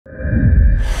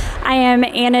I am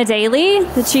Anna Daly,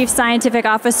 the Chief Scientific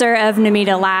Officer of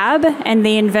Namita Lab and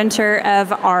the inventor of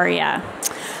Auria.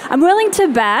 I'm willing to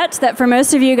bet that for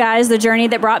most of you guys, the journey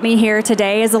that brought me here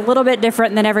today is a little bit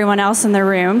different than everyone else in the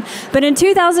room. But in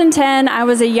 2010, I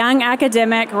was a young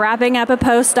academic wrapping up a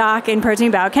postdoc in protein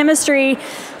biochemistry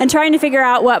and trying to figure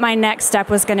out what my next step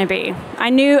was going to be. I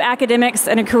knew academics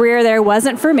and a career there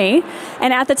wasn't for me.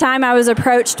 And at the time, I was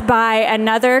approached by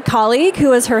another colleague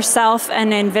who was herself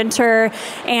an inventor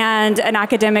and an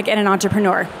academic and an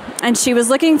entrepreneur. And she was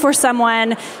looking for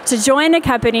someone to join a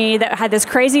company that had this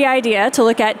crazy idea to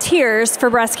look at tears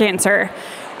for breast cancer.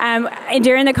 And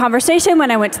during the conversation, when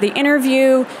I went to the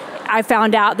interview, I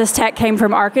found out this tech came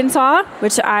from Arkansas,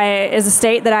 which is a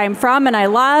state that I'm from and I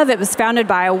love. It was founded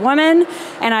by a woman,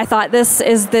 and I thought this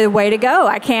is the way to go.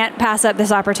 I can't pass up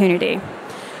this opportunity.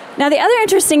 Now, the other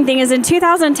interesting thing is in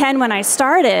 2010 when I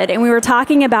started and we were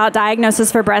talking about diagnosis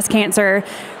for breast cancer,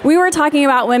 we were talking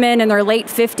about women in their late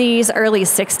 50s, early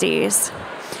 60s.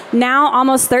 Now,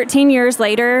 almost 13 years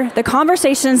later, the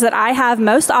conversations that I have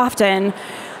most often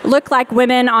look like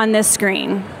women on this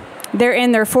screen. They're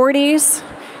in their 40s,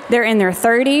 they're in their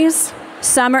 30s,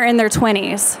 some are in their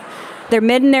 20s. They're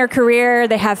mid in their career,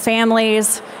 they have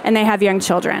families, and they have young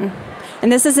children.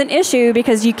 And this is an issue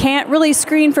because you can't really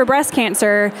screen for breast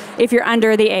cancer if you're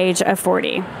under the age of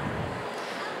 40.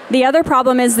 The other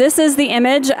problem is this is the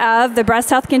image of the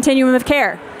breast health continuum of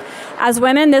care. As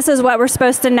women, this is what we're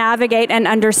supposed to navigate and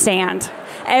understand.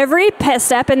 Every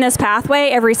step in this pathway,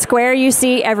 every square you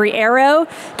see, every arrow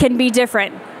can be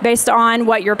different based on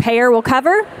what your payer will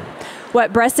cover,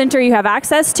 what breast center you have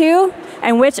access to,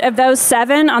 and which of those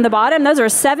 7 on the bottom, those are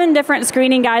 7 different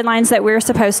screening guidelines that we're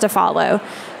supposed to follow.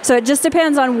 So it just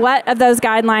depends on what of those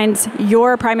guidelines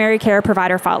your primary care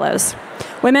provider follows.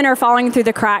 Women are falling through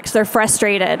the cracks, they're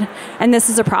frustrated, and this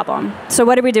is a problem. So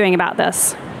what are we doing about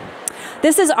this?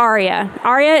 This is Auria.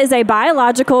 Auria is a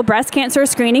biological breast cancer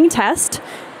screening test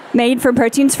made from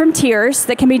proteins from tears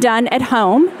that can be done at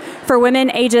home for women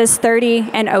ages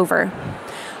 30 and over.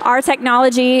 Our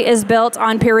technology is built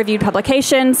on peer-reviewed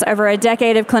publications, over a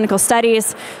decade of clinical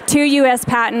studies, 2 US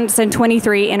patents, and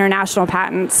 23 international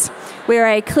patents. We are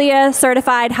a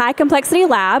CLIA-certified high-complexity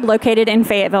lab located in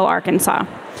Fayetteville, Arkansas.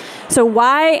 So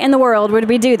why in the world would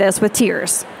we do this with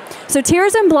tears? So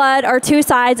tears and blood are 2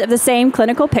 sides of the same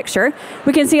clinical picture.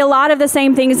 We can see a lot of the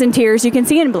same things in tears you can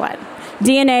see in blood.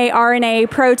 DNA,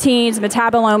 RNA, proteins,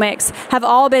 metabolomics have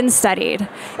all been studied.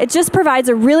 It just provides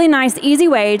a really nice, easy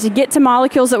way to get to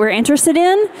molecules that we're interested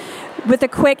in with a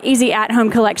quick, easy at-home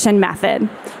collection method.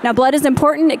 Now, blood is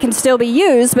important. It can still be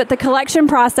used, but the collection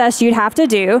process you'd have to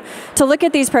do to look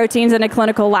at these proteins in a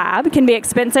clinical lab can be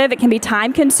expensive. It can be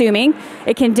time-consuming.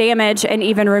 It can damage and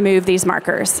even remove these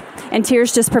markers. And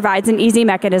tears just provides an easy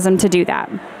mechanism to do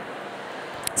that.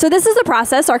 So this is the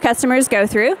process our customers go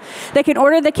through. They can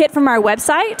order the kit from our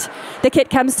website. The kit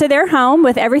comes to their home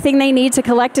with everything they need to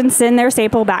collect and send their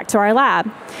sample back to our lab.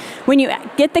 When you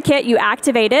get the kit, you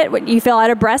activate it. You fill out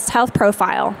a breast health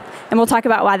profile. And we'll talk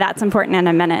about why that's important in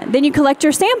a minute. Then you collect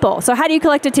your sample. So how do you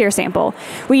collect a tear sample?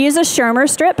 We use a Schirmer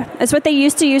strip. It's what they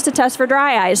used to use to test for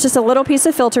dry eye. It's just a little piece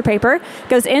of filter paper.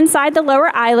 Goes inside the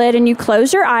lower eyelid, and you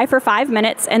close your eye for 5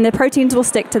 minutes, and the proteins will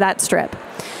stick to that strip.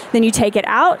 Then you take it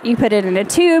out, you put it in a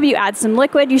tube, you add some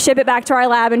liquid, you ship it back to our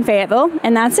lab in Fayetteville,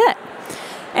 and that's it.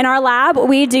 In our lab,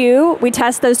 we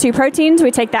test those 2 proteins,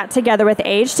 we take that together with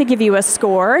age to give you a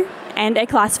score and a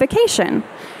classification.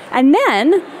 And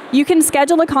then you can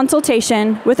schedule a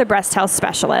consultation with a breast health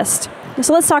specialist.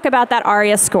 So let's talk about that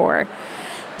Auria score.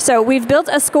 So we've built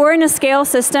a score and a scale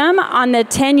system on the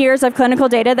 10 years of clinical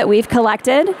data that we've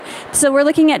collected. So we're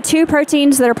looking at 2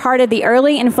 proteins that are part of the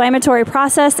early inflammatory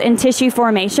process in tissue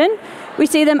formation. We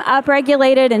see them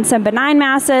upregulated in some benign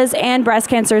masses and breast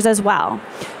cancers as well.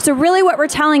 So really what we're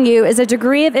telling you is a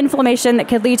degree of inflammation that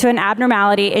could lead to an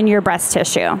abnormality in your breast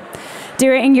tissue.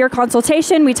 During your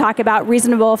consultation, we talk about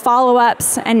reasonable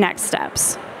follow-ups and next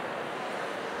steps.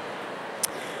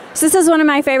 So this is one of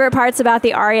my favorite parts about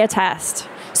the Auria test.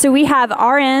 So we have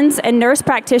RNs and nurse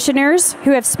practitioners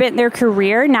who have spent their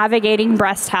career navigating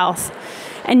breast health.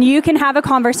 And you can have a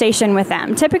conversation with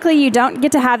them. Typically, you don't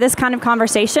get to have this kind of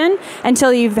conversation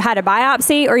until you've had a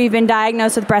biopsy or you've been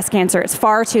diagnosed with breast cancer. It's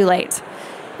far too late.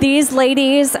 These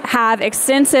ladies have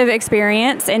extensive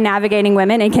experience in navigating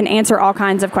women and can answer all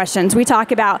kinds of questions. We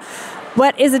talk about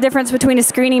what is the difference between a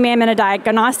screening mammogram and a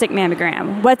diagnostic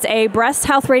mammogram? What's a breast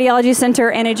health radiology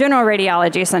center and a general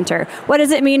radiology center? What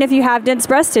does it mean if you have dense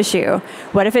breast tissue?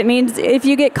 What if it means if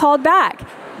you get called back?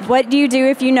 What do you do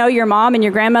if you know your mom and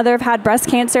your grandmother have had breast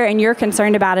cancer and you're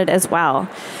concerned about it as well?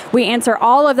 We answer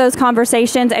all of those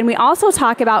conversations, and we also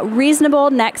talk about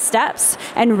reasonable next steps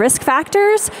and risk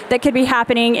factors that could be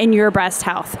happening in your breast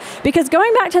health. Because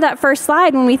going back to that first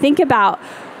slide, when we think about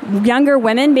younger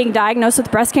women being diagnosed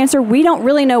with breast cancer, we don't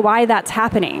really know why that's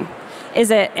happening.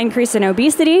 Is it increase in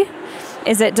obesity?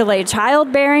 Is it delayed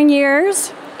childbearing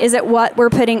years? Is it what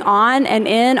we're putting on and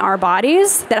in our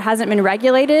bodies that hasn't been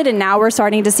regulated, and now we're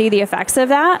starting to see the effects of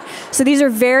that? So these are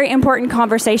very important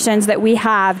conversations that we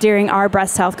have during our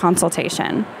breast health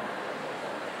consultation.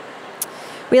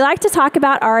 We like to talk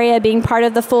about Auria being part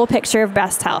of the full picture of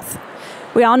breast health.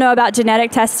 We all know about genetic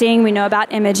testing, we know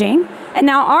about imaging, and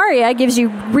now Auria gives you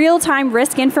real-time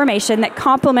risk information that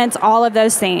complements all of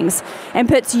those things and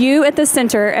puts you at the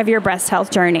center of your breast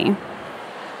health journey.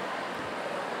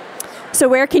 So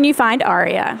where can you find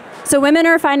Auria? So women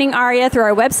are finding Auria through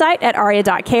our website at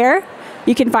auria.care.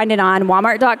 You can find it on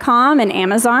walmart.com and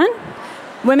Amazon.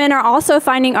 Women are also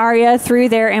finding Auria through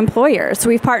their employers. So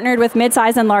we've partnered with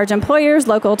mid-size and large employers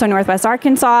local to Northwest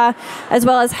Arkansas, as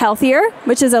well as Healthier,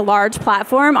 which is a large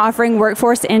platform offering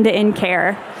workforce end-to-end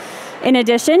care. In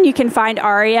addition, you can find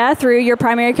Auria through your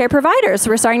primary care providers.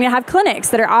 We're starting to have clinics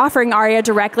that are offering Auria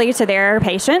directly to their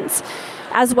patients,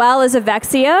 as well as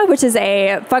Avexia, which is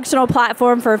a functional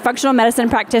platform for functional medicine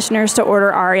practitioners to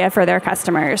order Auria for their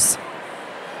customers.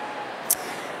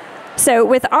 So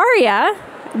with Auria,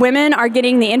 women are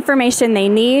getting the information they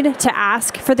need to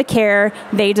ask for the care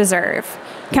they deserve.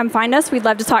 Come find us. We'd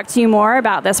love to talk to you more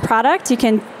about this product. You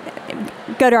can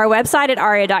go to our website at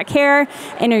auria.care,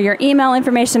 enter your email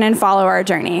information, and follow our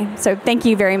journey. So thank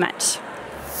you very much.